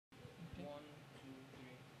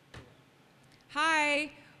Hi,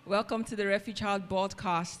 welcome to the Refuge House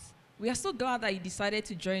broadcast. We are so glad that you decided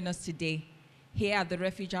to join us today. Here at the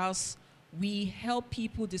Refuge House, we help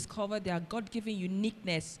people discover their God-given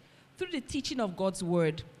uniqueness through the teaching of God's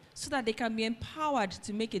word so that they can be empowered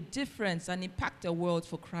to make a difference and impact the world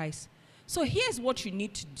for Christ. So here's what you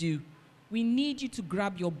need to do. We need you to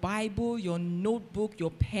grab your Bible, your notebook,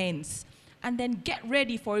 your pens, and then get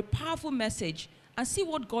ready for a powerful message and see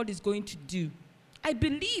what God is going to do. I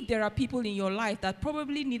believe there are people in your life that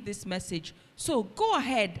probably need this message. So go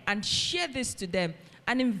ahead and share this to them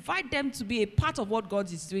and invite them to be a part of what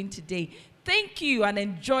God is doing today. Thank you and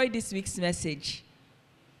enjoy this week's message.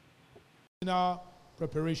 Seasonal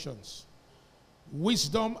preparations.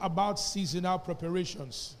 Wisdom about seasonal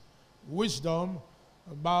preparations. Wisdom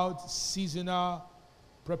about seasonal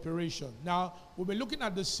preparation. Now, we'll be looking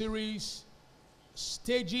at the series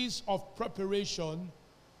Stages of Preparation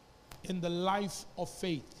in the Life of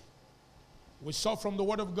Faith. We saw from the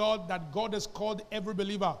Word of God that God has called every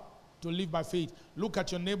believer to live by faith. Look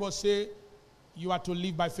at your neighbor, say, you are to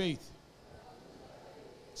live by faith.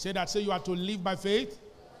 Say that, say you are to live by faith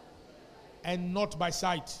and not by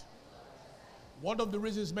sight. One of the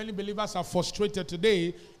reasons many believers are frustrated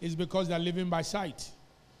today is because they are living by sight.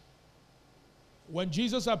 When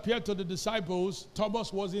Jesus appeared to the disciples,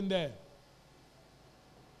 Thomas wasn't there.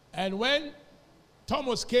 And when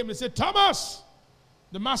Thomas came, they said, Thomas,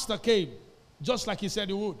 the master came, just like he said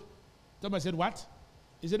he would. Thomas said, what?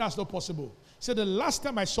 He said, that's not possible. He said, the last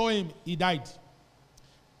time I saw him, he died.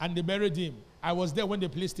 And they buried him. I was there when they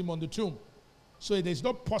placed him on the tomb. So it is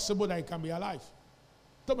not possible that he can be alive.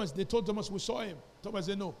 They told Thomas, we saw him. Thomas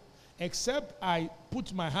said, no. Except I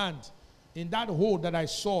put my hand in that hole that I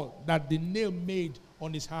saw that the nail made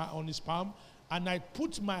on his palm, and I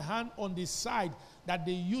put my hand on the side that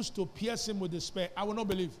they used to pierce him with the spear, I will not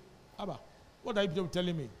believe. Abba, what are you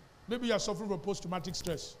telling me? Maybe you are suffering from post-traumatic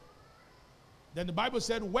stress. Then the Bible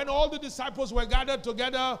said, when all the disciples were gathered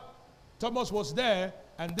together, Thomas was there,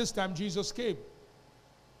 and this time Jesus came.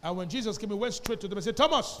 And when Jesus came, he went straight to them and said,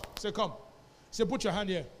 Thomas, he said, come. He said, put your hand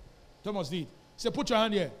here. Thomas did. He said, put your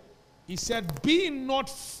hand here. He said, be not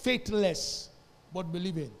faithless, but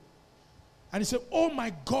believing. And he said, oh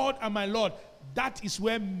my God and my Lord. That is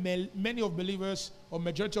where many of believers or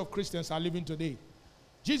majority of Christians are living today.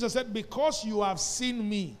 Jesus said, because you have seen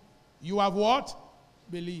me, you have what?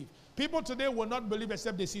 Believe. People today will not believe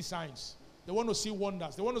except they see signs. They want to see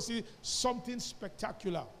wonders. They want to see something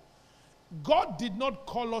spectacular. God did not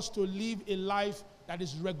call us to live a life that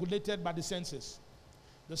is regulated by the senses.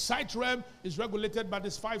 The sight realm is regulated by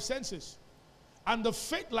these 5 senses. And the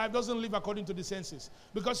faith life doesn't live according to the senses.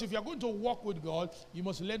 Because if you're going to walk with God, you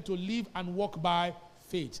must learn to live and walk by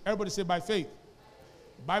faith. Everybody say by faith.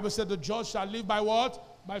 The Bible said the just shall live by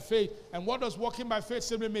what? By faith. And what does walking by faith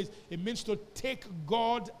simply mean? It means to take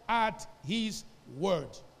God at his word.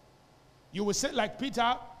 You will say like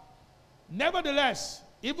Peter, nevertheless,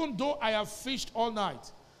 even though I have fished all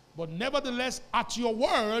night, but nevertheless at your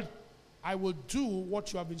word, I will do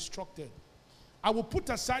what you have instructed. I will put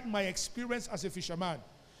aside my experience as a fisherman,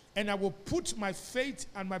 and I will put my faith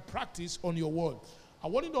and my practice on your word. I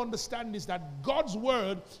want you to understand this, that God's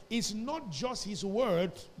word is not just his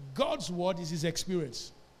word. God's word is his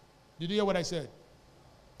experience. Did you hear what I said?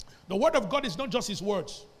 The word of God is not just his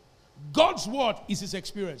words. God's word is his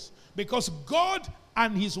experience. Because God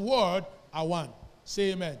and his word are one.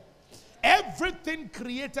 Say amen. Everything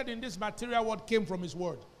created in this material world came from his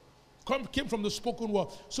word. Came from the spoken word.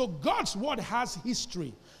 So God's word has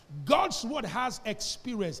history. God's word has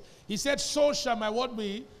experience. He said, so shall my word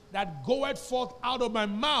be that goeth forth out of my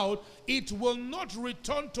mouth. It will not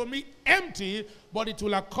return to me empty, but it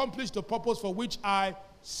will accomplish the purpose for which I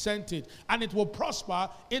sent it. And it will prosper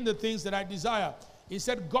in the things that I desire. He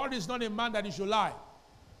said, God is not a man that he should lie,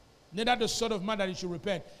 neither the son of man that he should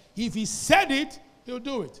repent. If he said it, he'll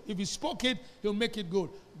do it. If he spoke it, he'll make it good.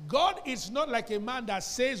 God is not like a man that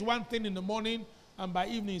says one thing in the morning and by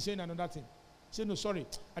evening he's saying another thing. He said, no, sorry,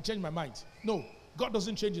 I changed my mind. No, God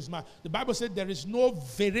doesn't change his mind. The Bible said there is no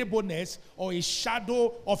variableness or a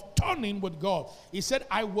shadow of turning with God. He said,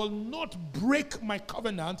 I will not break my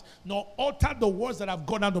covenant nor alter the words that have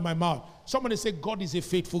gone out of my mouth. Somebody say, God is a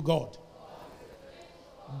faithful God.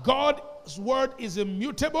 God's word is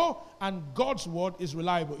immutable and God's word is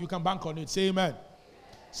reliable. You can bank on it. Say amen.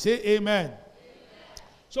 Say amen.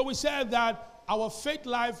 So we said that our faith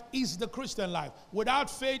life is the Christian life. Without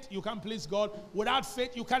faith, you can't please God. Without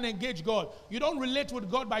faith, you can't engage God. You don't relate with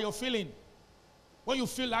God by your feeling. When you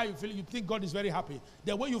feel high, you think God is very happy.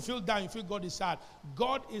 Then when you feel down, you feel God is sad.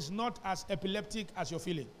 God is not as epileptic as your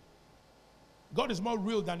feeling. God is more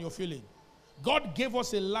real than your feeling. God gave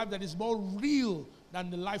us a life that is more real than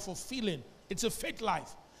the life of feeling. It's a faith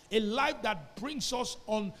life. A life that brings us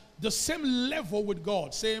on the same level with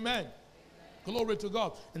God. Say amen. Glory to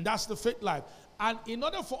God. And that's the faith life. And in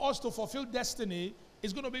order for us to fulfill destiny,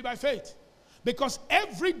 it's going to be by faith. Because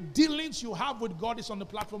every dealings you have with God is on the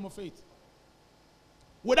platform of faith.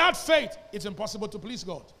 Without faith, it's impossible to please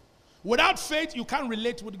God. Without faith, you can't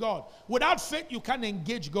relate with God. Without faith, you can't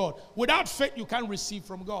engage God. Without faith, you can't receive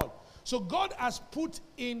from God. So God has put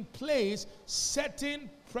in place certain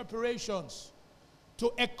preparations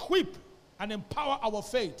to equip and empower our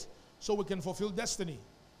faith so we can fulfill destiny.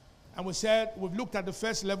 And we said, we've looked at the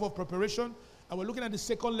first level of preparation, and we're looking at the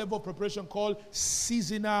second level of preparation called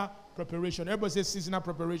seasonal preparation. Everybody says seasonal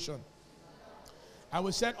preparation. And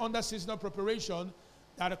we said under seasonal preparation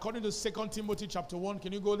that according to 2 Timothy chapter 1,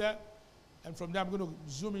 can you go there? And from there I'm going to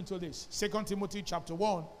zoom into this. 2 Timothy chapter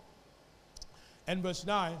 1 and verse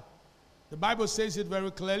 9. The Bible says it very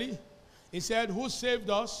clearly. It said, who saved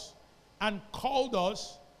us and called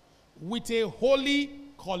us with a holy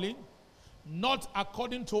calling, not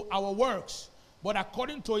according to our works, but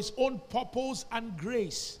according to his own purpose and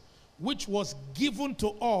grace, which was given to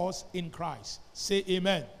us in Christ. Say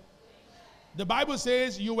amen. The Bible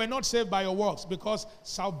says you were not saved by your works, because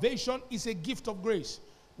salvation is a gift of grace.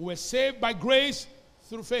 We were saved by grace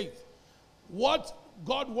through faith. What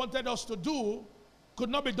God wanted us to do could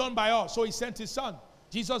not be done by us, so he sent his son.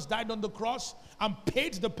 Jesus died on the cross and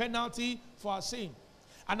paid the penalty for our sin.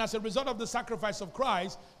 And as a result of the sacrifice of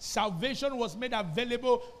Christ, salvation was made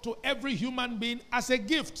available to every human being as a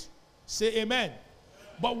gift. Say amen.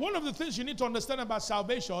 But one of the things you need to understand about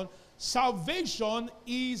salvation, salvation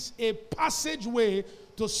is a passageway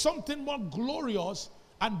to something more glorious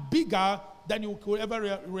and bigger than you could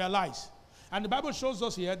ever realize. And the Bible shows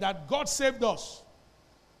us here that God saved us.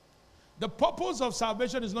 The purpose of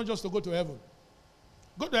salvation is not just to go to heaven.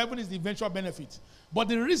 Go to heaven is the eventual benefit. But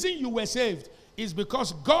the reason you were saved is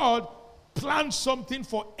because God planned something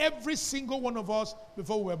for every single one of us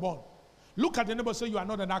before we were born. Look at the neighbor and say, you are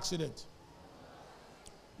not an accident.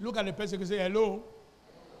 Look at the person and say, hello,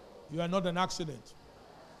 you are not an accident.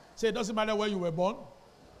 Say, it doesn't matter where you were born.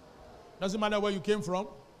 It doesn't matter where you came from.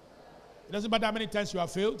 It doesn't matter how many times you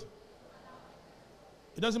have failed.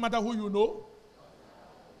 It doesn't matter who you know.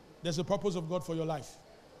 There's a purpose of God for your life.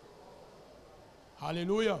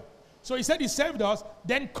 Hallelujah. So he said he saved us,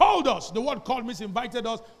 then called us. The word called means invited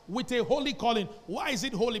us with a holy calling. Why is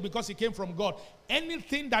it holy? Because it came from God.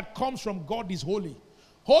 Anything that comes from God is holy.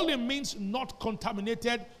 Holy means not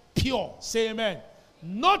contaminated, pure. Say amen.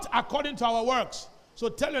 Not according to our works. So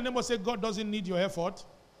tell your neighbor, say, God doesn't need your effort.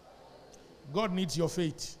 God needs your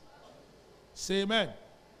faith. Say amen.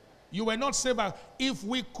 You were not saved. If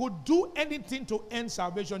we could do anything to end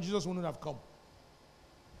salvation, Jesus wouldn't have come.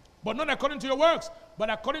 But not according to your works,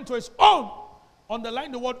 but according to his own.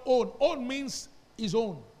 Underline the word own. Own means his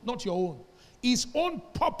own, not your own. His own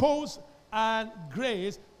purpose and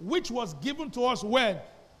grace, which was given to us when?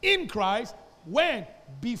 In Christ. When?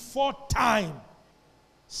 Before time.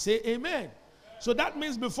 Say amen. So that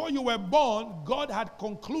means before you were born, God had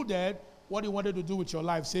concluded what he wanted to do with your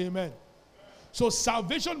life. Say amen. So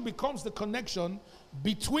salvation becomes the connection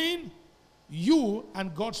between you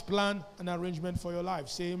and God's plan and arrangement for your life.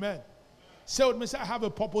 Say amen. Say with me, say, I have a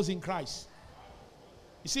purpose in Christ.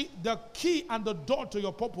 You see, the key and the door to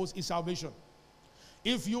your purpose is salvation.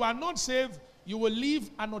 If you are not saved, you will live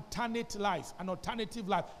an alternate life, an alternative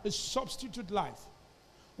life, a substitute life.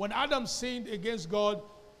 When Adam sinned against God,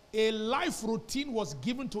 a life routine was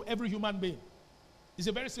given to every human being. It's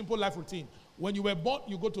a very simple life routine. When you were born,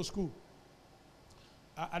 you go to school.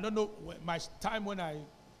 I don't know, my time when I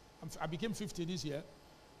became 50 this year.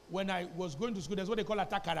 When I was going to school, there's what they call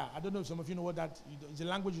atakara. I don't know if some of you know what that is. It's a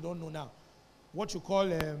language you don't know now. What you call,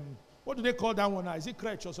 what do they call that one now? Is it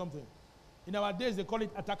crutch or something? In our days, they call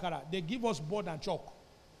it atakara. They give us board and chalk.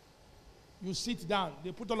 You sit down.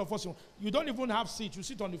 They put all of us on. You don't even have seats. You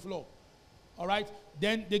sit on the floor. All right?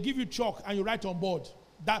 Then they give you chalk and you write on board.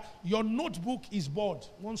 That your notebook is board.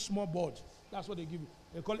 One small board. That's what they give you.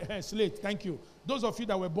 They call it slate. Thank you. Those of you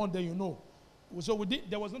that were born there, you know. So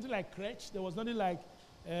there was nothing like crutch. There was nothing like,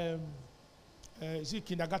 is it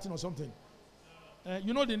kindergarten or something?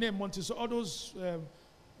 You know the name, Montessori, all those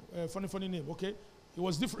funny name, okay? It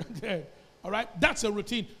was different there. All right? That's a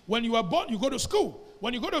routine. When you are born, you go to school.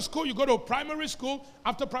 When you go to school, you go to primary school.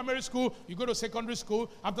 After primary school, you go to secondary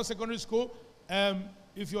school. After secondary school,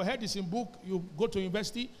 if your head is in book, you go to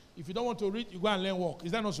university. If you don't want to read, you go and learn work.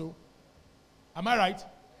 Is that not so? Am I right?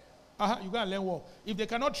 You go and learn work. If they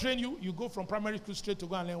cannot train you, you go from primary school straight to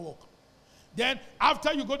go and learn work. Then,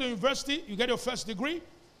 after you go to university, you get your first degree.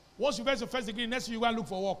 Once you finish the first degree, next thing you go and look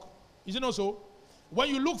for work. Is it not so? When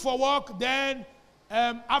you look for work, then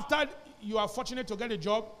after you are fortunate to get a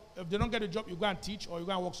job, if they don't get a job, you go and teach or you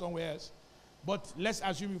go and work somewhere else. But let's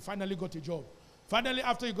assume you finally got a job. Finally,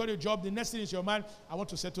 after you got a job, the next thing is your mind, I want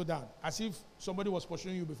to settle down. As if somebody was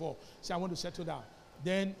pursuing you before. Say, I want to settle down.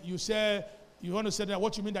 Then you say, you want to settle down.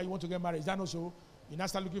 What you mean that you want to get married? Is that not so? You now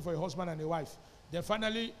start looking for a husband and a wife. Then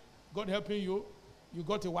finally, God helping you, you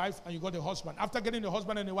got a wife and you got a husband. After getting a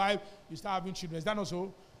husband and a wife, you start having children. Is that not so?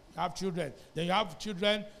 You have children. Then you have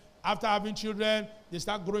children. After having children, they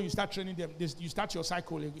start growing. You start training them. You start your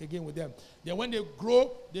cycle again with them. Then when they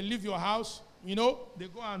grow, they leave your house. You know, they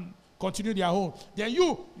go and continue their own. Then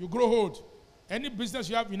you grow old. Any business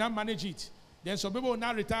you have, you now manage it. Then some people will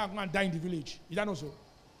now retire and go and die in the village. Is that not so?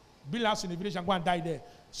 Build house in the village and go and die there.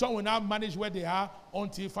 Some will now manage where they are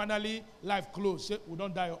until finally life close. Say, we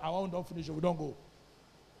don't die, our own don't finish, we don't go.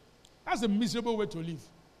 That's a miserable way to live.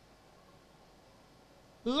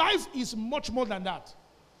 Life is much more than that.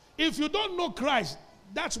 If you don't know Christ,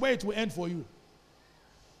 that's where it will end for you.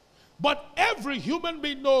 But every human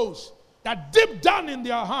being knows that deep down in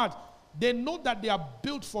their heart, they know that they are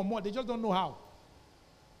built for more. They just don't know how.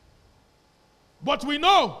 But we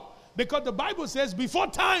know, because the Bible says before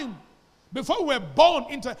time, before we were born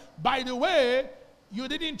into, by the way, you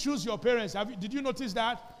didn't choose your parents. Did you notice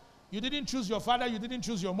that? You didn't choose your father, you didn't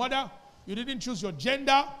choose your mother, you didn't choose your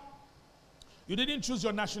gender, you didn't choose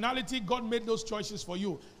your nationality. God made those choices for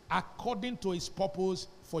you according to his purpose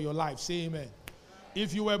for your life. Say amen.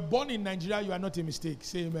 If you were born in Nigeria, you are not a mistake.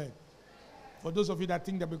 Say amen. For those of you that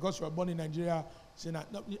think that because you were born in Nigeria, say no,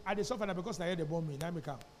 I dey suffer now because I hear they born me.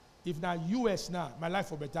 If now US now, my life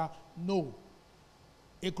for better, no.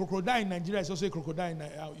 A crocodile in Nigeria is also a crocodile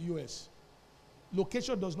in US.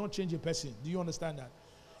 Location does not change a person. Do you understand that?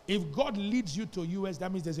 If God leads you to US,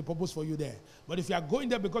 that means there's a purpose for you there. But if you are going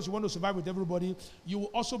there because you want to survive with everybody, you will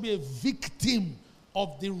also be a victim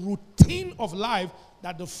of the routine of life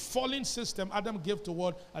that the fallen system Adam gave to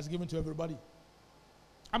what has given to everybody.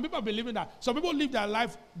 And people are believing that. Some people live their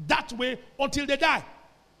life that way until they die.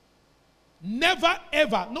 Never,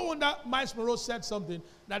 ever. No wonder Miles Monroe said something,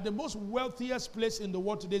 that the most wealthiest place in the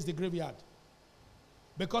world today is the graveyard.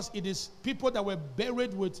 Because it is people that were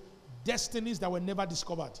buried with destinies that were never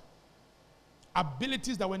discovered.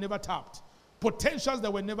 Abilities that were never tapped. Potentials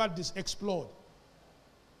that were never explored.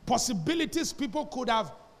 Possibilities people could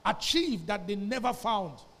have achieved that they never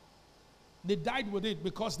found. They died with it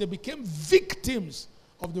because they became victims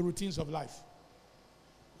of the routines of life.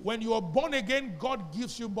 When you are born again, God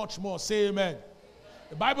gives you much more. Say amen.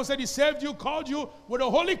 The Bible said he saved you, called you with a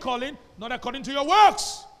holy calling, not according to your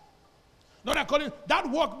works. Not according, that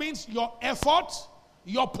work means your effort,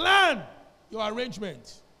 your plan, your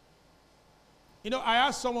arrangement. You know, I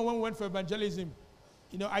asked someone when we went for evangelism,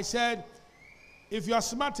 you know, I said, if you are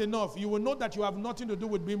smart enough, you will know that you have nothing to do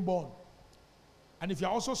with being born. And if you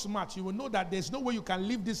are also smart, you will know that there's no way you can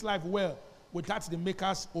live this life well without the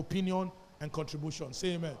maker's opinion and contribution.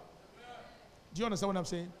 Say amen. Do you understand what I'm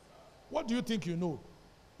saying? What do you think you know?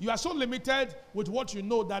 You are so limited with what you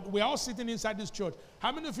know that we're all sitting inside this church.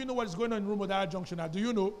 How many of you know what is going on in Rumodara Junction now? Do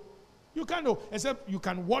you know? You can't know, except you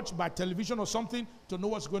can watch by television or something to know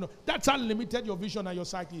what's going on. That's how limited your vision and your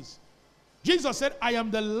sight is. Jesus said, I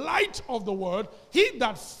am the light of the world. He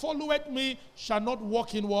that followeth me shall not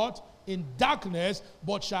walk in what? In darkness,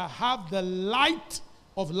 but shall have the light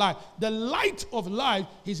of life. The light of life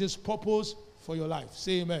is his purpose for your life.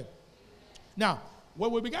 Say amen. Now,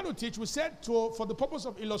 when we began to teach, we said for the purpose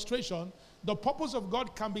of illustration, the purpose of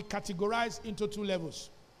God can be categorized into two levels.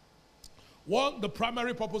 One, the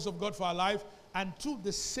primary purpose of God for our life, and two,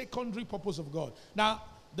 the secondary purpose of God. Now,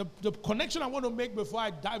 the connection I want to make before I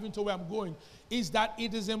dive into where I'm going is that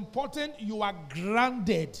it is important you are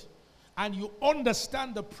grounded and you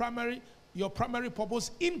understand your primary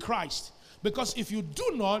purpose in Christ. Because if you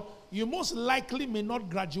do not, you most likely may not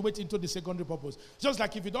graduate into the secondary purpose. Just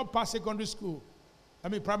like if you don't pass primary school,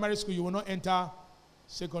 you will not enter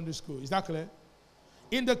secondary school. Is that clear?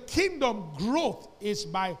 In the kingdom, growth is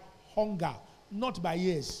by hunger, not by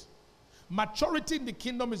years. Maturity in the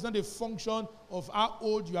kingdom is not a function of how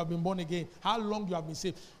old you have been born again, how long you have been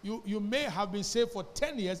saved. You may have been saved for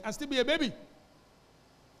 10 years and still be a baby.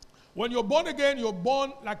 When you're born again, you're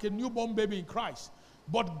born like a newborn baby in Christ.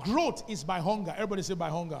 But growth is by hunger. Everybody say by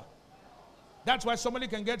hunger. That's why somebody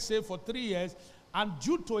can get saved for 3 years, and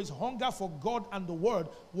due to his hunger for God and the word,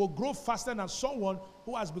 will grow faster than someone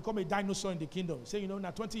who has become a dinosaur in the kingdom. Say,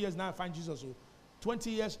 now 20 years now I find Jesus.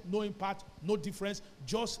 20 years, no impact, no difference,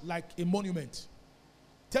 just like a monument.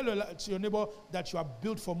 Tell your neighbor that you are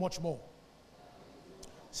built for much more.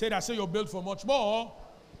 Say that, say you're built for much more.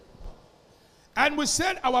 And we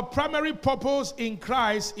said our primary purpose in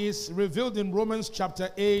Christ is revealed in Romans chapter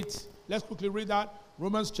 8. Let's quickly read that.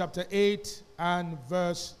 Romans chapter 8 and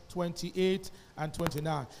verse 28 and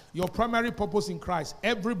 29. Your primary purpose in Christ.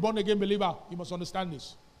 Every born-again believer, you must understand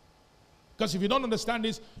this. Because if you don't understand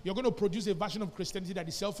this, you're going to produce a version of Christianity that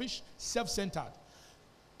is selfish, self-centered.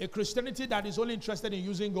 A Christianity that is only interested in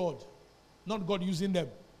using God, not God using them.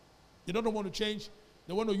 They don't want to change.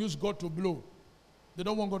 They want to use God to blow. They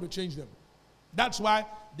don't want God to change them. That's why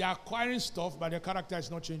they're acquiring stuff, but their character is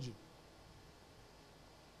not changing.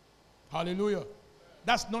 Hallelujah.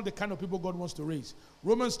 That's not the kind of people God wants to raise.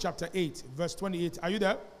 Romans chapter 8, verse 28. Are you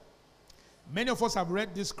there? Many of us have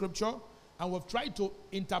read this scripture, and we've tried to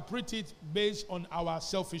interpret it based on our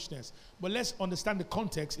selfishness. But let's understand the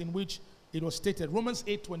context in which it was stated. Romans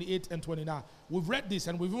 8, 28 and 29. We've read this,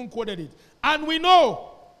 and we've even quoted it. And we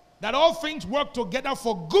know that all things work together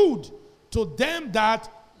for good to them that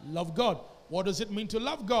love God. What does it mean to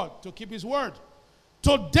love God? To keep his word.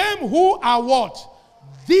 To them who are what?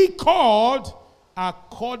 The called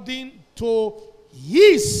according to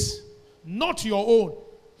his, not your own,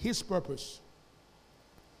 his purpose.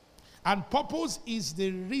 And purpose is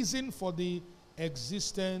the reason for the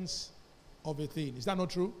existence of a thing. Is that not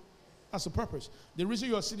true? That's the purpose. The reason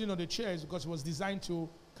you are sitting on the chair is because it was designed to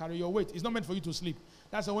carry your weight. It's not meant for you to sleep.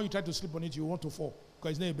 That's why when you try to sleep on it, you want to fall,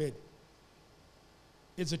 because it's not a bed.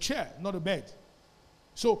 It's a chair, not a bed.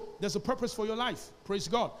 So there's a purpose for your life. Praise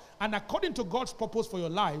God. And according to God's purpose for your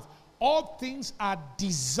life, all things are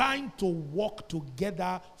designed to work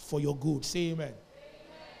together for your good. Say amen. Amen.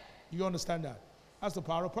 You understand that? That's the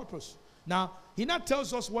power of purpose. Now, he now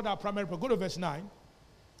tells us what our primary purpose. Go to verse 9.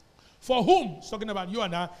 For whom, he's talking about you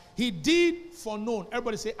and I, he did foreknown.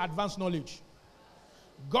 Everybody say advanced knowledge.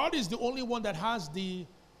 God is the only one that has the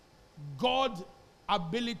God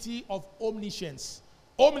ability of omniscience.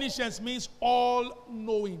 Omniscience means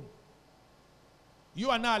all-knowing.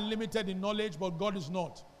 You and I are limited in knowledge, but God is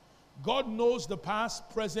not. God knows the past,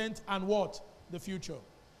 present, and what? The future.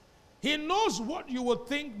 He knows what you will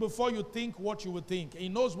think before you think what you will think. He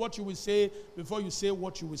knows what you will say before you say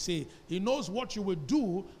what you will say. He knows what you will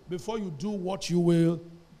do before you do what you will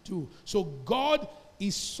do. So God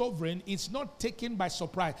is sovereign. It's not taken by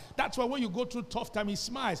surprise. That's why when you go through tough time, he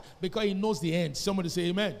smiles, because he knows the end. Somebody say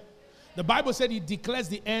amen. The Bible said he declares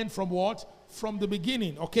the end from what? From the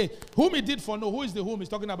beginning. Okay. Whom he did foreknow. Who is the whom? He's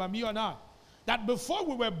talking about you and I. That before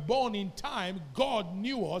we were born in time, God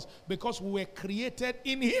knew us because we were created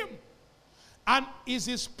in him. And it's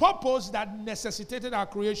his purpose that necessitated our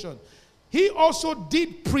creation. He also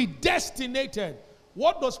did predestinated.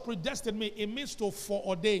 What does predestinate mean? It means to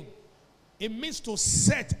foreordain. It means to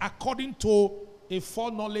set according to a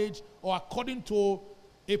foreknowledge or according to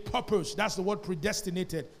a purpose. That's the word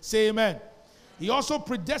predestinated. Say amen. He also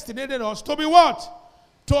predestinated us to be what?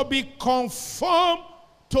 To be conformed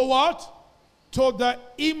to what? To the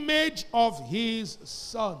image of his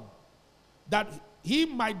son. That he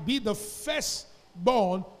might be the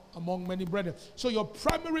firstborn among many brethren. So your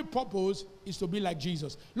primary purpose is to be like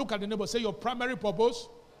Jesus. Look at the neighbor. Say your primary purpose.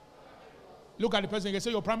 Look at the person again.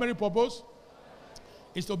 Say your primary purpose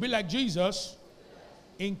is to be like Jesus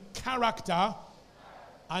in character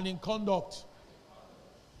and in conduct.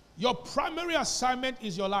 Your primary assignment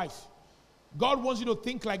is your life. God wants you to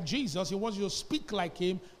think like Jesus. He wants you to speak like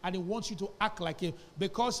him, and he wants you to act like him,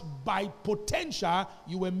 because by potential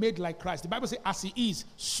you were made like Christ. The Bible says as he is,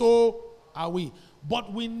 so are we.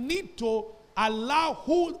 But we need to allow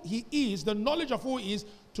who he is, the knowledge of who he is,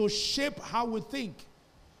 to shape how we think.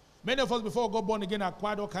 Many of us before we got born again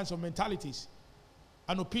acquired all kinds of mentalities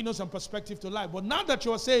and opinions and perspective to life. But now that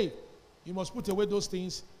you are saved, you must put away those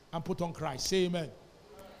things and put on Christ. Say amen.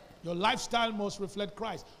 Your lifestyle must reflect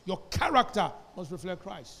Christ. Your character must reflect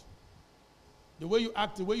Christ. The way you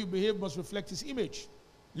act, the way you behave must reflect his image.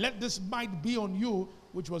 Let this mind be on you,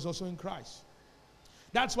 which was also in Christ.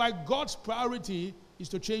 That's why God's priority is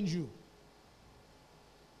to change you.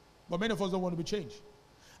 But many of us don't want to be changed.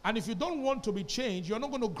 And if you don't want to be changed, you're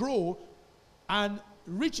not going to grow and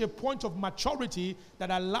reach a point of maturity that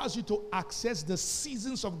allows you to access the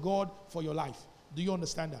seasons of God for your life. Do you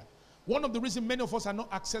understand that? One of the reasons many of us are not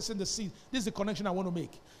accessing the seasons, this is the connection I want to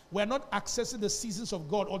make. We're not accessing the seasons of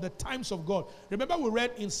God or the times of God. Remember we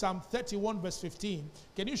read in Psalm 31 verse 15.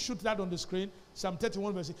 Can you shoot that on the screen? Psalm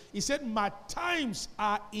 31 verse 15. He said, my times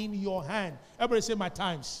are in your hand. Everybody say my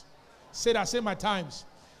times. Say that, say my times.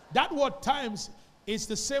 That word times is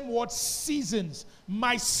the same word seasons.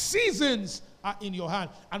 My seasons are in your hand.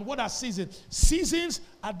 And what are seasons? Seasons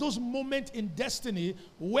are those moments in destiny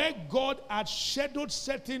where God had scheduled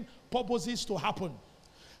certain purposes to happen.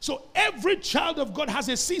 So every child of God has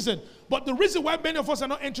a season. But the reason why many of us are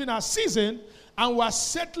not entering our season and we are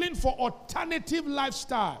settling for alternative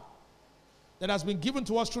lifestyle that has been given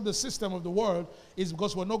to us through the system of the world is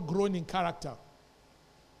because we're not growing in character.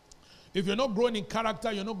 If you're not growing in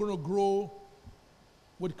character, you're not going to grow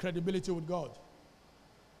with credibility with God.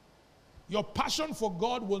 Your passion for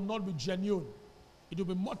God will not be genuine. It will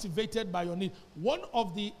be motivated by your need. One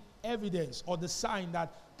of the evidence or the sign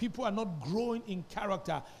that people are not growing in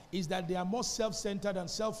character is that they are more self-centered and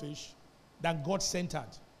selfish than God-centered.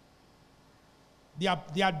 They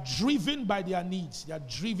are driven by their needs. They are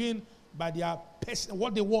driven by their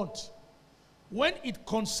what they want. When it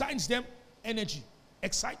concerns them, energy,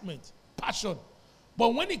 excitement, passion.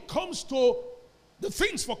 But when it comes to the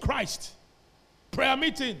things for Christ, prayer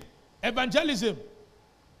meeting, evangelism,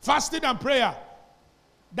 fasting and prayer,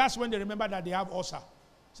 that's when they remember that they have ulcer.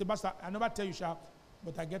 Say, Pastor, I never tell you sharp,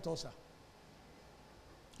 but I get ulcer.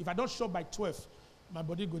 If I don't show up by 12, my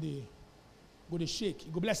body go to shake.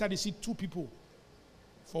 It go be like they see two people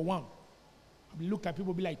for one. I look at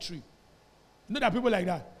people be like three. You know that people like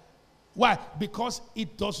that. Why? Because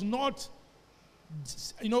it does not,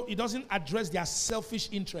 it doesn't address their selfish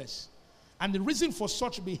interests. And the reason for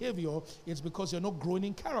such behavior is because you're not growing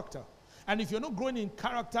in character. And if you're not growing in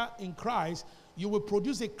character in Christ, you will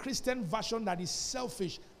produce a Christian version that is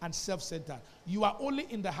selfish and self-centered. You are only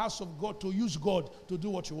in the house of God to use God to do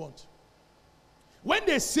what you want. When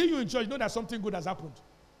they see you in church, know that something good has happened.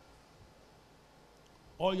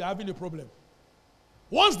 Or you're having a problem.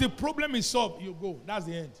 Once the problem is solved, you go. That's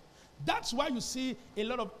the end. That's why you see a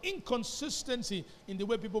lot of inconsistency in the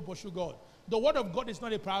way people pursue God. The word of God is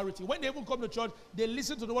not a priority. When they even come to church, they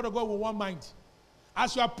listen to the word of God with one mind.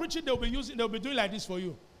 As you are preaching, they'll be doing like this for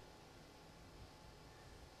you.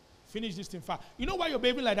 Finish this thing fast. You know why you're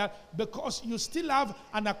behaving like that? Because you still have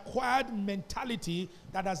an acquired mentality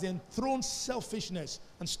that has enthroned selfishness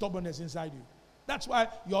and stubbornness inside you. That's why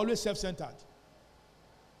you're always self-centered.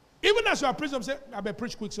 Even as you are preaching, say, I better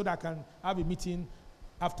preach quick so that I can have a meeting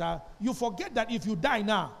after. You forget that if you die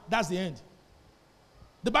now, that's the end.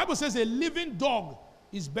 The Bible says a living dog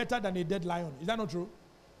is better than a dead lion. Is that not true?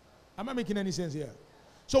 Am I making any sense here?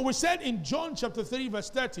 So we said in John chapter 3 verse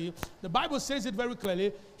 30, the Bible says it very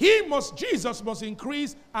clearly, Jesus must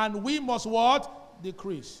increase and we must what?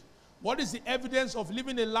 Decrease. What is the evidence of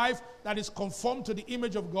living a life that is conformed to the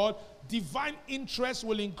image of God? Divine interest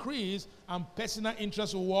will increase and personal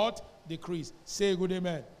interest will what? Decrease. Say a good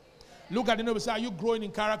amen. Look at the neighbor and say, are you growing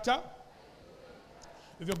in character?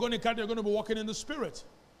 If you're going in character, you're going to be walking in the Spirit.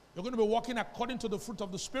 You're going to be walking according to the fruit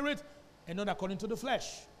of the Spirit and not according to the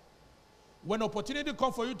flesh. When opportunity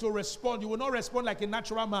comes for you to respond, you will not respond like a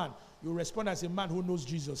natural man. You will respond as a man who knows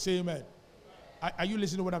Jesus. Say amen. Are you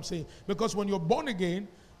listening to what I'm saying? Because when you're born again,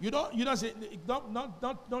 you don't say,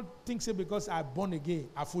 don't think say because I'm born again,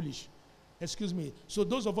 I'm foolish. Excuse me. So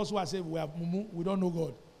those of us who are saying we don't know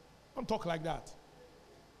God, don't talk like that.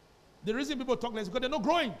 The reason people talk like this is because they're not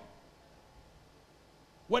growing.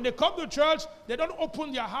 When they come to church, they don't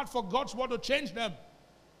open their heart for God's word to change them.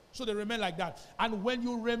 So they remain like that. And when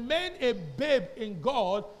you remain a babe in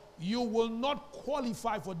God, you will not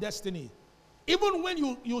qualify for destiny. Even when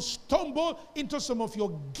you stumble into some of your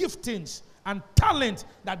giftings and talent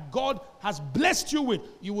that God has blessed you with,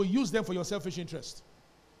 you will use them for your selfish interest.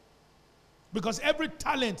 Because every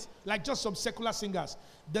talent, like just some secular singers,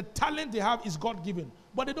 the talent they have is God-given.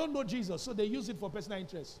 But they don't know Jesus, so they use it for personal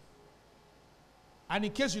interest. And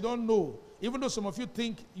in case you don't know, even though some of you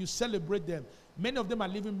think you celebrate them, many of them are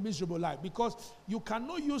living miserable life because you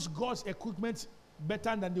cannot use God's equipment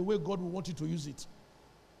better than the way God will want you to use it.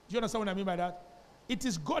 Do you understand what I mean by that? It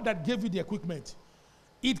is God that gave you the equipment.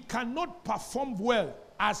 It cannot perform well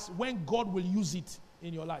as when God will use it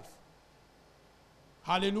in your life.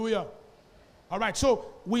 Hallelujah. All right, so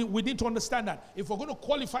we need to understand that if we're going to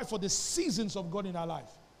qualify for the seasons of God in our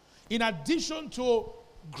life, in addition to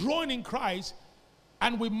growing in Christ,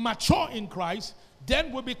 and we mature in Christ,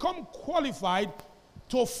 then we become qualified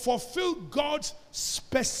to fulfill God's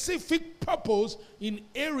specific purpose in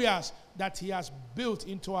areas that He has built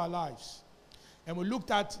into our lives. And we looked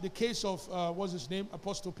at the case of, what's his name?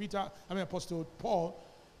 Apostle Paul,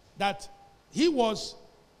 that he was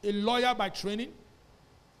a lawyer by training.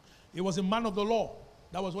 He was a man of the law.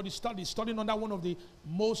 That was what he studied. He studied under one of the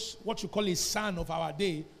most, what you call a son of our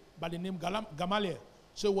day, by the name Gamaliel.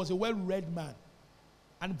 So he was a well-read man.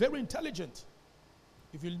 And very intelligent.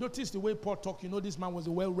 If you notice the way Paul talked, you know this man was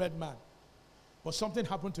a well-read man. But something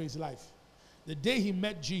happened to his life. The day he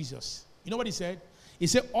met Jesus, you know what he said? He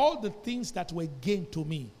said, all the things that were gained to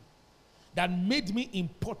me, that made me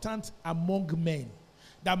important among men,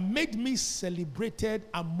 that made me celebrated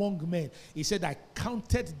among men. He said, I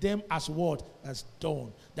counted them as what? As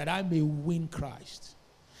dung, that I may win Christ.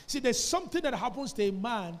 See, there's something that happens to a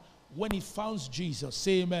man when he finds Jesus.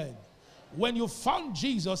 Say amen. When you found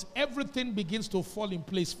Jesus, everything begins to fall in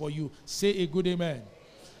place for you. Say a good amen.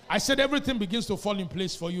 I said everything begins to fall in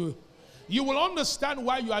place for you. You will understand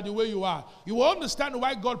why you are the way you are. You will understand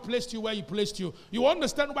why God placed you where He placed you. You will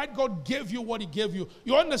understand why God gave you what He gave you.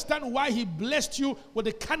 You understand why He blessed you with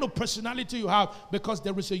the kind of personality you have, because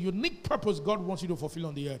there is a unique purpose God wants you to fulfill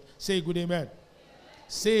on the earth. Say a good amen. Amen.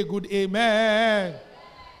 Say a good amen. Amen.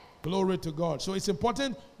 Glory to God. So it's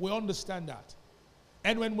important we understand that.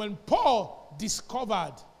 And when Paul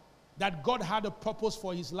discovered that God had a purpose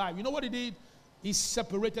for his life, you know what he did? He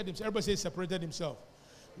separated himself. Everybody say separated himself.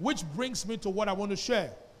 Which brings me to what I want to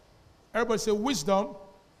share. Everybody say wisdom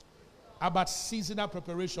about seasonal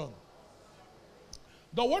preparation.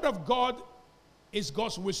 The word of God is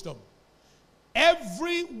God's wisdom.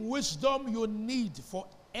 Every wisdom you need for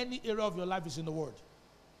any area of your life is in the word.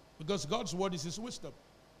 Because God's word is His wisdom.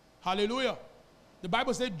 Hallelujah. The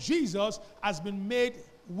Bible says Jesus has been made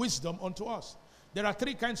wisdom unto us. There are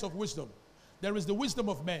three kinds of wisdom. There is the wisdom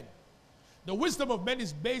of men. The wisdom of men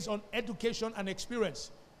is based on education and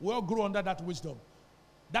experience. We all grew under that wisdom.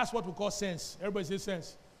 That's what we call sense. Everybody says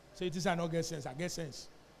sense. Say it is I don't get sense. I get sense.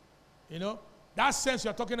 You know? That sense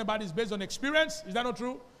you're talking about is based on experience. Is that not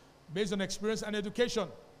true? Based on experience and education.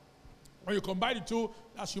 When you combine the two,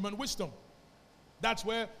 that's human wisdom. That's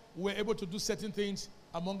where we're able to do certain things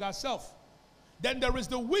among ourselves. Then there is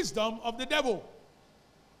the wisdom of the devil.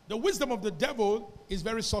 The wisdom of the devil is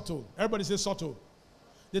very subtle. Everybody says subtle.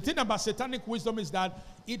 The thing about satanic wisdom is that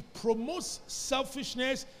it promotes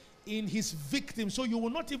selfishness in his victim, so you will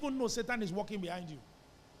not even know Satan is walking behind you.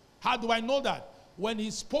 How do I know that? When he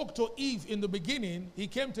spoke to Eve in the beginning, he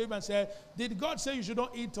came to him and said, did God say you should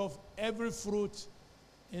not eat of every fruit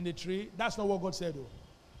in the tree? That's not what God said, though.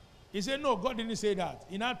 He said, no, God didn't say that.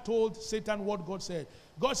 He now told Satan what God said.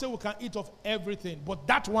 God said we can eat of everything, but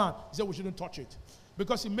that one, he said we shouldn't touch it.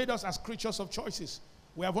 Because He made us as creatures of choices.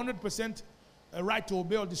 We have 100% a right to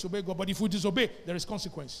obey or disobey God, but if we disobey, there is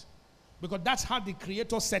consequence. Because that's how the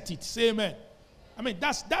Creator set it. Say amen. I mean,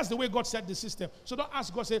 that's the way God set the system. So don't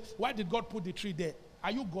ask God, say, why did God put the tree there?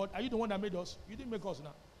 Are you God? Are you the one that made us? You didn't make us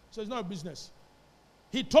now. So it's not a business.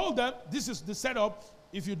 He told them, this is the setup.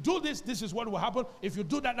 If you do this, this is what will happen. If you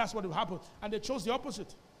do that, that's what will happen. And they chose the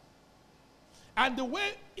opposite. And the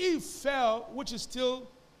way Eve fell, which is still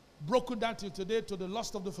broken down till today, to the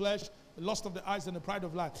lust of the flesh, the lust of the eyes, and the pride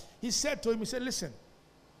of life. He said to him, he said, listen,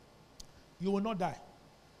 you will not die.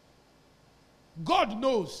 God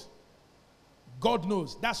knows. God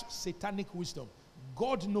knows. That's satanic wisdom.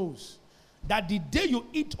 God knows that the day you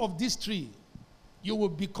eat of this tree, you will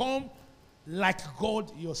become like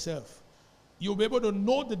God yourself. You'll be able to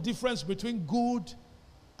know the difference between good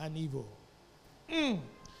and evil.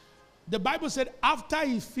 The Bible said after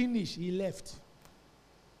he finished, he left.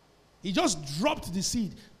 He just dropped the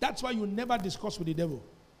seed. That's why you never discuss with the devil.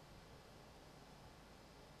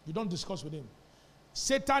 You don't discuss with him.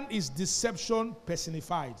 Satan is deception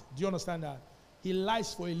personified. Do you understand that? He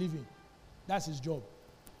lies for a living. That's his job.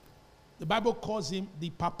 The Bible calls him the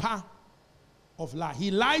papa of lies. He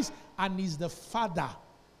lies and is the father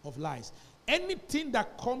of lies. Anything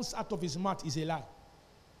that comes out of his mouth is a lie.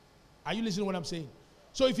 Are you listening to what I'm saying?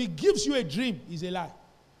 So if he gives you a dream, it's a lie.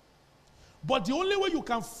 But the only way you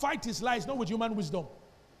can fight his lie is not with human wisdom.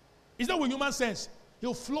 It's not with human sense.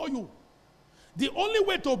 He'll floor you. The only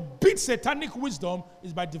way to beat satanic wisdom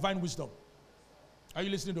is by divine wisdom. Are you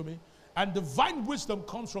listening to me? And divine wisdom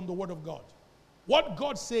comes from the word of God. What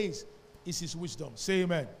God says is his wisdom. Say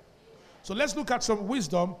amen. So let's look at some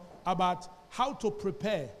wisdom about how to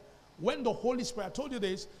prepare. When the Holy Spirit, I told you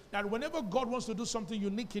this, that whenever God wants to do something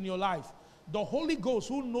unique in your life, the Holy Ghost,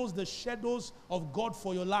 who knows the shadows of God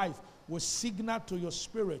for your life, will signal to your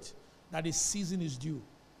spirit that a season is due.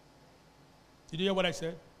 Did you hear what I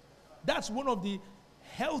said? That's one of the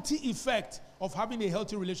healthy effects of having a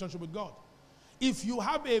healthy relationship with God. If you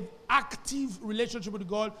have an active relationship with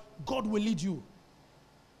God, God will lead you.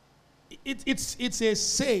 It's a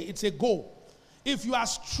say, it's a goal. If you are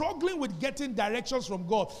struggling with getting directions from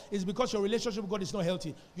God, it's because your relationship with God is not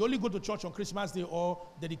healthy. You only go to church on Christmas Day or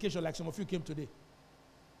dedication like some of you came today.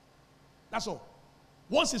 That's all.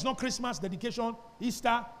 Once it's not Christmas, dedication,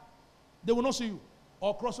 Easter, they will not see you.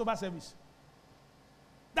 Or crossover service.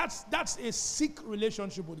 That's a sick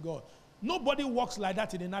relationship with God. Nobody works like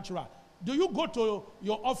that in the natural. Do you go to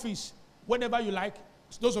your office whenever you like?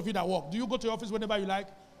 Those of you that work, do you go to your office whenever you like?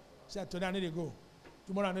 Say, today I need to go.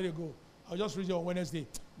 Tomorrow I need to go. I'll just read you on Wednesday.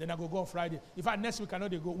 Then I go on Friday. In fact, next week I know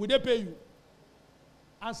they go. Will they pay you?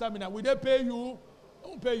 Answer me now. Will they pay you? They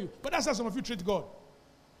won't pay you. But that's how some of you treat God.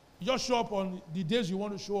 You just show up on the days you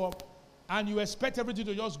want to show up, and you expect everything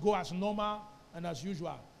to just go as normal and as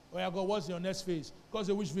usual. Oh, yeah, God, what's your next phase? God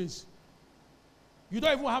say, which phase? You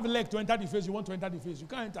don't even have a leg to enter the phase. You want to enter the phase. You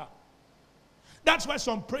can't enter. That's why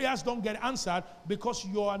some prayers don't get answered, because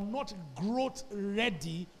you are not growth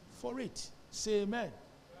ready for it. Say amen.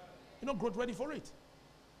 You're not growth ready for it.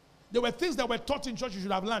 There were things that were taught in church you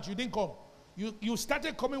should have learned. You didn't come. You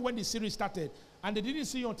started coming when the series started, and they didn't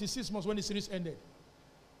see you until 6 months when the series ended.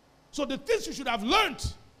 So the things you should have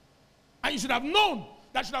learned and you should have known,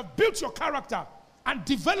 that should have built your character and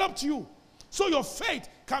developed you, so your faith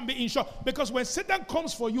can be ensured. Because when Satan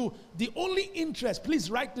comes for you, the only interest, please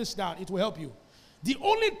write this down, it will help you. The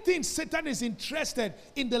only thing Satan is interested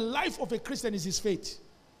in the life of a Christian is his faith.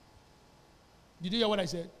 Did you hear what I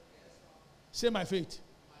said? Say my faith.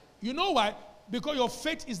 You know why? Because your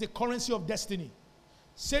faith is the currency of destiny.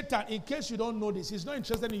 Satan, in case you don't know this, he's not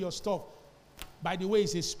interested in your stuff. By the way,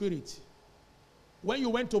 he's a spirit. When you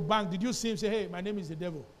went to bank, did you see him say, hey, my name is the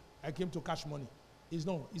devil. I came to cash money. He's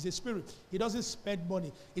a spirit. He doesn't spend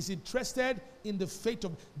money. He's interested in the faith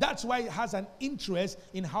of. That's why he has an interest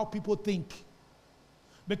in how people think.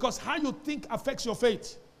 Because how you think affects your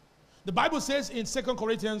faith. The Bible says in 2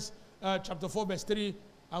 Corinthians chapter 4, verse 3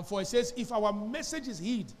 and 4, it says, if our message is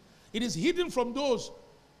hid, it is hidden from those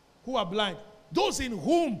who are blind. Those in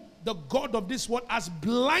whom the God of this world has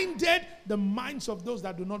blinded the minds of those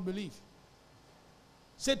that do not believe.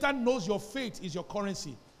 Satan knows your faith is your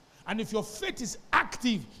currency. And if your faith is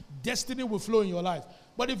active, destiny will flow in your life.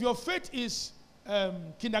 But if your faith is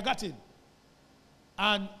kindergarten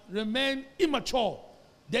and remain immature,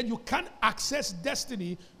 then you can't access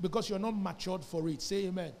destiny because you're not matured for it. Say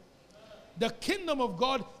amen. The kingdom of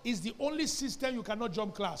God is the only system you cannot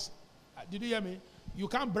jump class. Did you hear me? You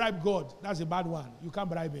can't bribe God. That's a bad one. You can't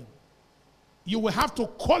bribe him. You will have to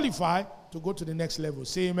qualify to go to the next level.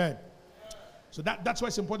 Say amen. So that's why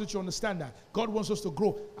it's important to understand that. God wants us to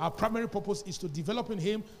grow. Our primary purpose is to develop in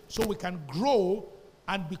him so we can grow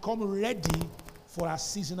and become ready for our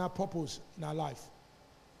seasonal purpose in our life.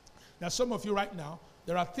 Now, some of you right now,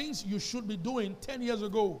 there are things you should be doing 10 years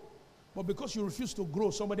ago, but because you refuse to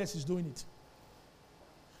grow, somebody else is doing it.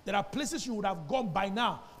 There are places you would have gone by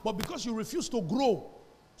now, but because you refuse to grow,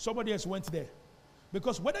 somebody else went there.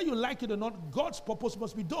 Because whether you like it or not, God's purpose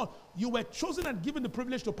must be done. You were chosen and given the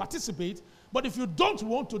privilege to participate, but if you don't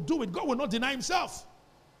want to do it, God will not deny himself.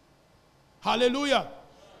 Hallelujah.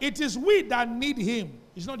 It is we that need him.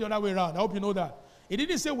 It's not the other way around. I hope you know that. He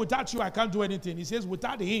didn't say without you I can't do anything. He says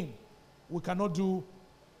without him we cannot do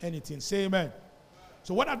anything. Say amen.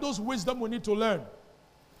 So what are those wisdom we need to learn?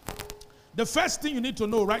 The first thing you need to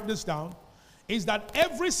know, write this down, is that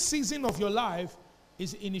every season of your life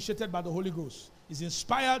is initiated by the Holy Ghost. Is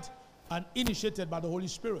inspired and initiated by the Holy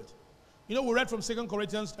Spirit. You know, we read from 1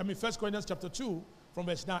 Corinthians chapter 2, from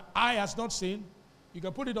verse 9. Eye has not seen. You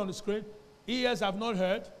can put it on the screen. Ears have not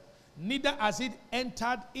heard. Neither has it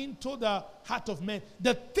entered into the heart of men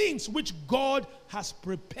the things which God has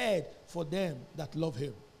prepared for them that love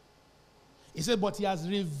him. He said, but he has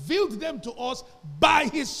revealed them to us by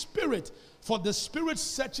his Spirit. For the Spirit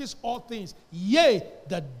searches all things, yea,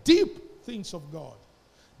 the deep things of God.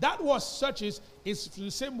 That word searches is the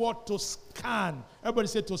same word to scan. Everybody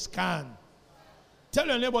say to scan. Tell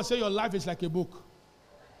your neighbor, say your life is like a book.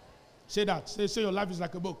 Say that. Say your life is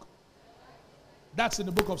like a book. That's in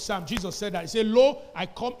the book of Psalm. Jesus said that. He said, lo, I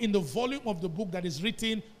come in the volume of the book that is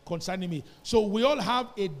written concerning me. So we all have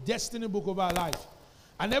a destiny book of our life.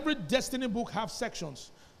 And every destiny book has sections.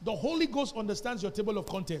 The Holy Ghost understands your table of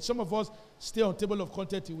contents. Some of us stay on table of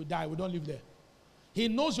contents till we die. We don't live there. He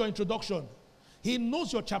knows your introduction. He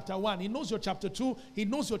knows your chapter 1. He knows your chapter 2. He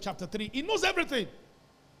knows your chapter 3. He knows everything.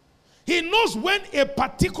 He knows when a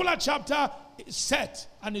particular chapter is set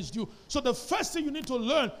and is due. So the first thing you need to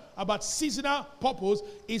learn about seasonal purpose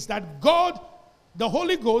is that God, the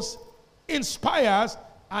Holy Ghost, inspires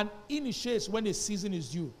and initiates when a season is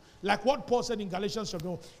due. Like what Paul said in Galatians chapter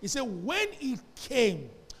 1. He said, when it came,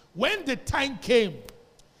 when the time came,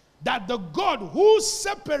 that the God who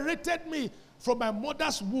separated me from my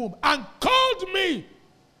mother's womb and called me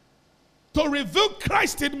to reveal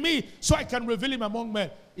Christ in me so I can reveal him among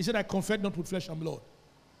men. He said, I conferred not with flesh and blood.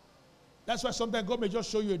 That's why sometimes God may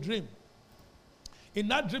just show you a dream. In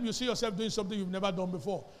that dream, you see yourself doing something you've never done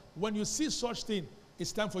before. When you see such thing,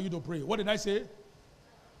 it's time for you to pray. What did I say?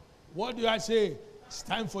 What did I say? It's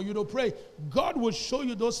time for you to pray. God will show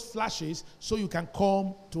you those flashes so you can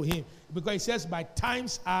come to him. Because he says, my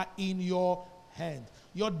times are in your hand.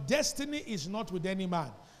 Your destiny is not with any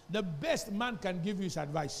man. The best man can give you is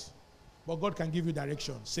advice, but God can give you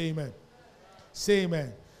direction. Say amen. Say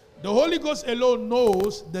amen. The Holy Ghost alone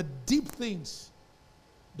knows the deep things.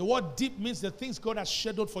 The word deep means the things God has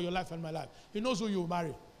scheduled for your life and my life. He knows who you will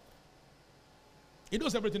marry. He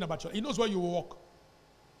knows everything about you. He knows where you will walk.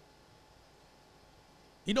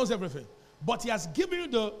 He knows everything. But he has given you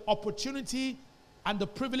the opportunity and the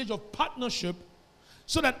privilege of partnership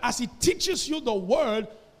so that as he teaches you the word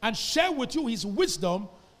and share with you his wisdom,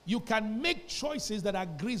 you can make choices that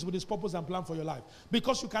agrees with his purpose and plan for your life.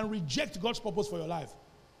 Because you can reject God's purpose for your life.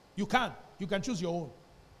 You can. You can choose your own.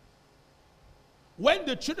 When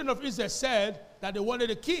the children of Israel said that they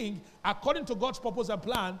wanted a king, according to God's purpose and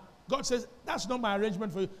plan, God says, that's not my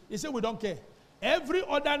arrangement for you. He said, we don't care. Every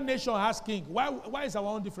other nation has king. Why is our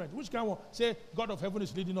own different? Which kind of say, God of heaven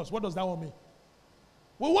is leading us? What does that one mean?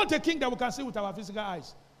 We want a king that we can see with our physical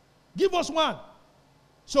eyes. Give us one.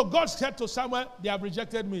 So God said to Samuel, they have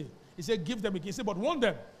rejected me. He said, give them a king. He said, but warn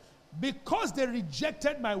them. Because they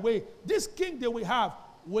rejected my way, this king they will have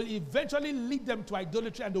will eventually lead them to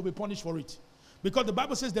idolatry and they'll be punished for it. Because the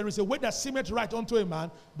Bible says there is a way that seemeth right unto a man,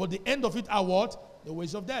 but the end of it are what? The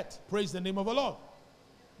ways of death. Praise the name of the Lord.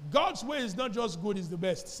 God's way is not just good, it's the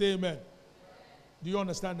best. Say amen. Do you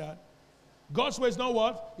understand that? God's way is not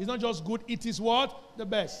what? It's not just good, it is what? The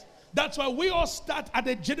best. That's why we all start at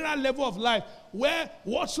a general level of life where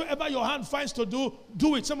whatsoever your hand finds to do,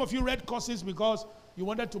 do it. Some of you read courses because you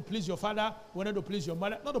wanted to please your father, wanted to please your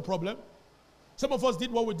mother. Not a problem. Some of us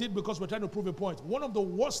did what we did because we're trying to prove a point. One of the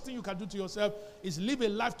worst things you can do to yourself is live a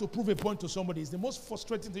life to prove a point to somebody. It's the most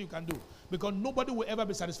frustrating thing you can do because nobody will ever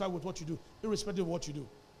be satisfied with what you do, irrespective of what you do.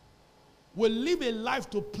 We'll live a life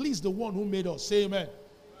to please the one who made us. Say amen.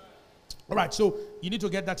 All right, so you need to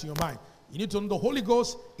get that in your mind. You need to know the Holy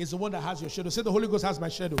Ghost is the one that has your shadow. Say the Holy Ghost has my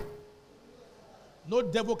shadow. No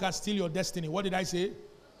devil can steal your destiny. What did I say?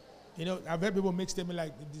 You know, I've heard people make statements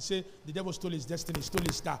like they say the devil stole his destiny, stole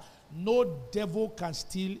his star. No devil can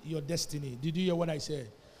steal your destiny. Did you hear what I said?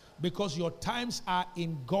 Because your times are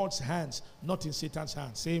in God's hands, not in Satan's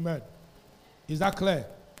hands. Say amen. Is that clear?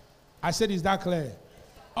 I said, is that clear?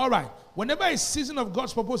 All right. Whenever a season of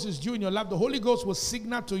God's purpose is due in your life, the Holy Ghost will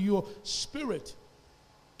signal to your spirit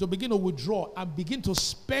to begin to withdraw and begin to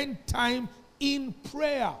spend time in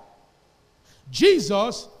prayer.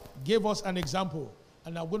 Jesus gave us an example.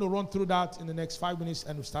 And I'm going to run through that in the next 5 minutes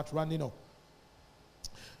and we'll start running up.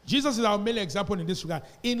 Jesus is our main example in this regard.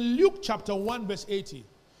 In Luke chapter 1 verse 80,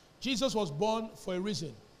 Jesus was born for a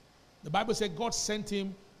reason. The Bible said God sent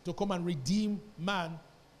him to come and redeem man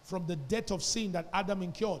from the debt of sin that Adam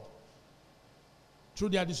incurred through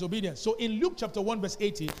their disobedience. So in Luke chapter 1 verse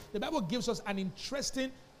 80, the Bible gives us an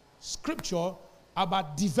interesting scripture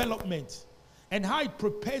about development and how it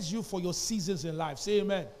prepares you for your seasons in life. Say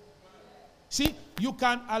amen. See, you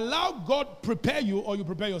can allow God prepare you or you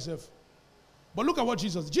prepare yourself. But look at what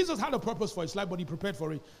Jesus had a purpose for his life, but he prepared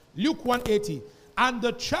for it. Luke 1:80. And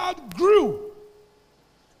the child grew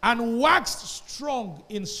and waxed strong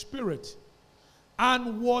in spirit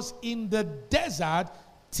and was in the desert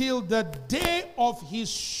till the day of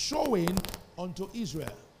his showing unto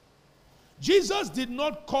Israel. Jesus did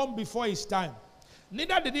not come before his time.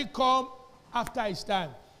 Neither did he come after his time.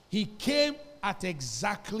 He came at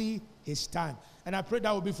exactly his time. And I pray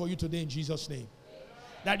that will be for you today in Jesus' name. Amen.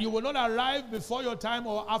 That you will not arrive before your time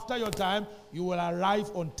or after your time. You will arrive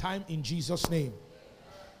on time in Jesus' name. Amen.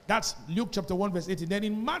 That's Luke chapter 1 verse 18. Then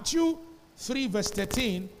in Matthew 3 verse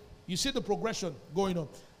 13, you see the progression going on.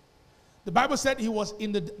 The Bible said he was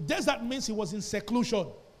in the desert, means he was in seclusion,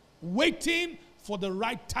 waiting for the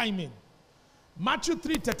right timing. Matthew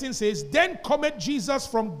 3:13 says, then cometh Jesus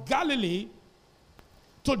from Galilee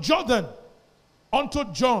to Jordan unto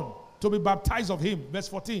John to be baptized of him. Verse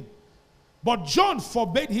 14. But John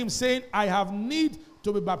forbade him, saying, I have need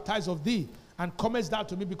to be baptized of thee, and comest thou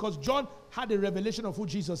to me? Because John had a revelation of who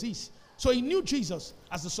Jesus is. So he knew Jesus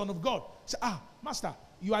as the Son of God. He said, Master,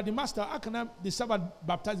 you are the master. How can the servant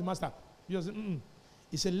baptize the master? He said,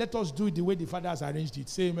 He said, let us do it the way the Father has arranged it.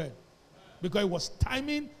 Say amen. Because it was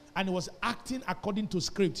timing and it was acting according to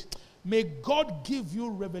script. May God give you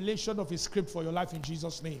revelation of his script for your life in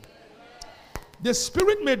Jesus' name. The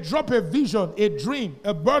Spirit may drop a vision, a dream,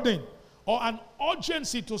 a burden, or an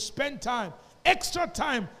urgency to spend time, extra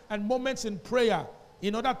time and moments in prayer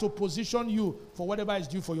in order to position you for whatever is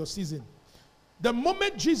due for your season. The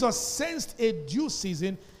moment Jesus sensed a due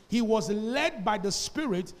season, he was led by the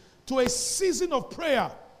Spirit to a season of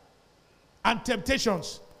prayer and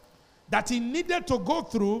temptations that he needed to go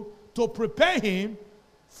through to prepare him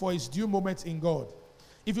for his due moments in God.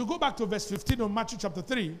 If you go back to verse 15 of Matthew chapter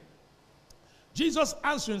 3, Jesus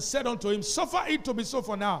answering said unto him, suffer it to be so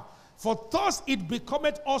for now, for thus it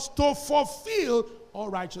becometh us to fulfill all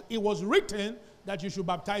righteousness. It was written that you should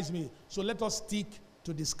baptize me. So let us stick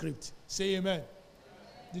to the script. Say amen.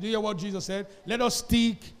 Did you hear what Jesus said? Let us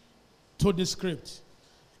stick to the script.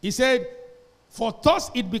 He said, for thus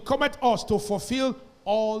it becometh us to fulfill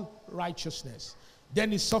all righteousness.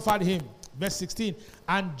 Then he suffered him. Verse 16.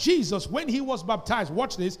 And Jesus, when he was baptized,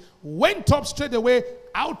 watch this, went up straight away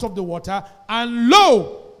out of the water, and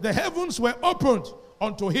lo, the heavens were opened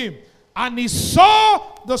unto him. And he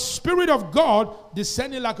saw the Spirit of God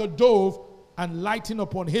descending like a dove and lighting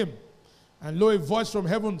upon him. And lo, a voice from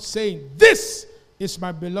heaven saying, this is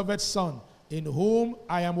my beloved Son, in whom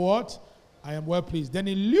I am what? I am well pleased. Then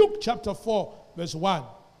in Luke chapter 4, verse 1,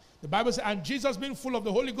 the Bible says, and Jesus, being full of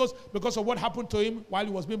the Holy Ghost because of what happened to him while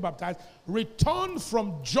he was being baptized, returned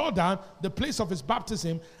from Jordan, the place of his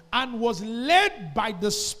baptism, and was led by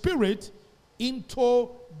the Spirit into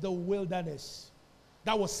the wilderness.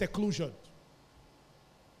 That was seclusion.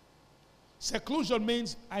 Seclusion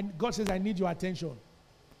means, and God says, I need your attention.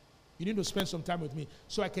 You need to spend some time with me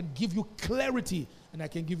so I can give you clarity and I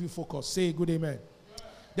can give you focus. Say good amen. Yeah.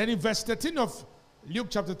 Then in verse 13 of Luke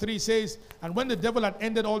chapter 3 says, and when the devil had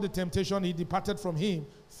ended all the temptation, he departed from him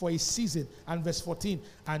for a season. And verse 14,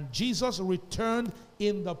 and Jesus returned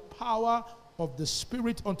in the power of the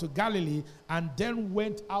Spirit unto Galilee, and then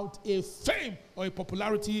went out a fame or a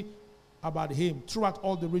popularity about him throughout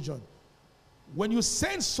all the region. When you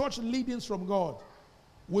sense such leadings from God,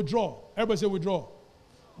 withdraw. Everybody say withdraw.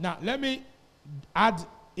 Now, let me add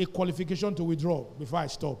a qualification to withdraw before I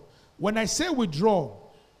stop. When I say withdraw,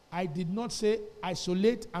 I did not say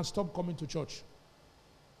isolate and stop coming to church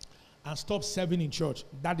and stop serving in church.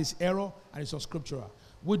 That is error and it's unscriptural.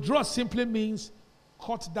 Withdraw simply means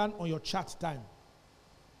cut down on your chat time.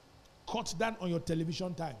 Cut down on your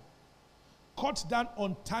television time. Cut down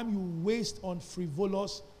on time you waste on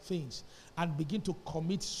frivolous things and begin to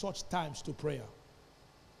commit such times to prayer.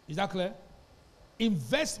 Is that clear?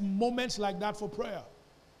 Invest moments like that for prayer.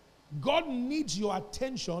 God needs your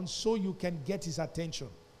attention so you can get his attention.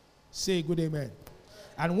 Say good amen.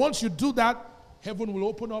 And once you do that, heaven will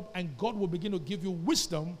open up and God will begin to give you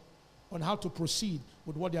wisdom on how to proceed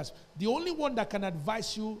with what he has. The only one that can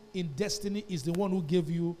advise you in destiny is the one who gave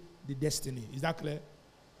you the destiny. Is that clear?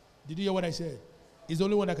 Did you hear what I said? He's the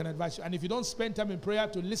only one that can advise you. And if you don't spend time in prayer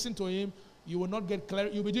to listen to him, you will not get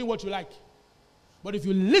clarity. You'll be doing what you like. But if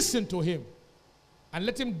you listen to him and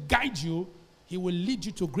let him guide you, he will lead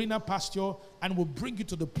you to greener pasture and will bring you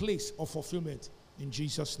to the place of fulfillment. In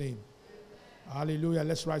Jesus' name. Hallelujah.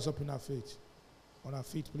 Let's rise up in our faith. On our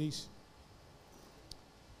feet, please.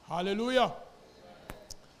 Hallelujah.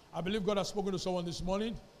 I believe God has spoken to someone this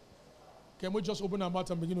morning. Can we just open our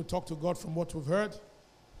mouth and begin to talk to God from what we've heard?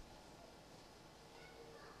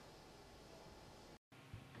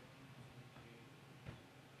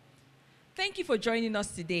 Thank you for joining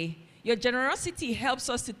us today. Your generosity helps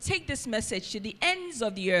us to take this message to the ends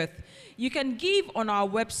of the earth. You can give on our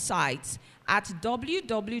website at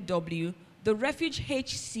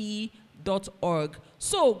www.therefugehc.org.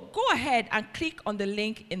 So go ahead and click on the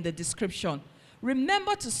link in the description.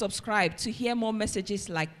 Remember to subscribe to hear more messages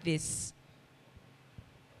like this.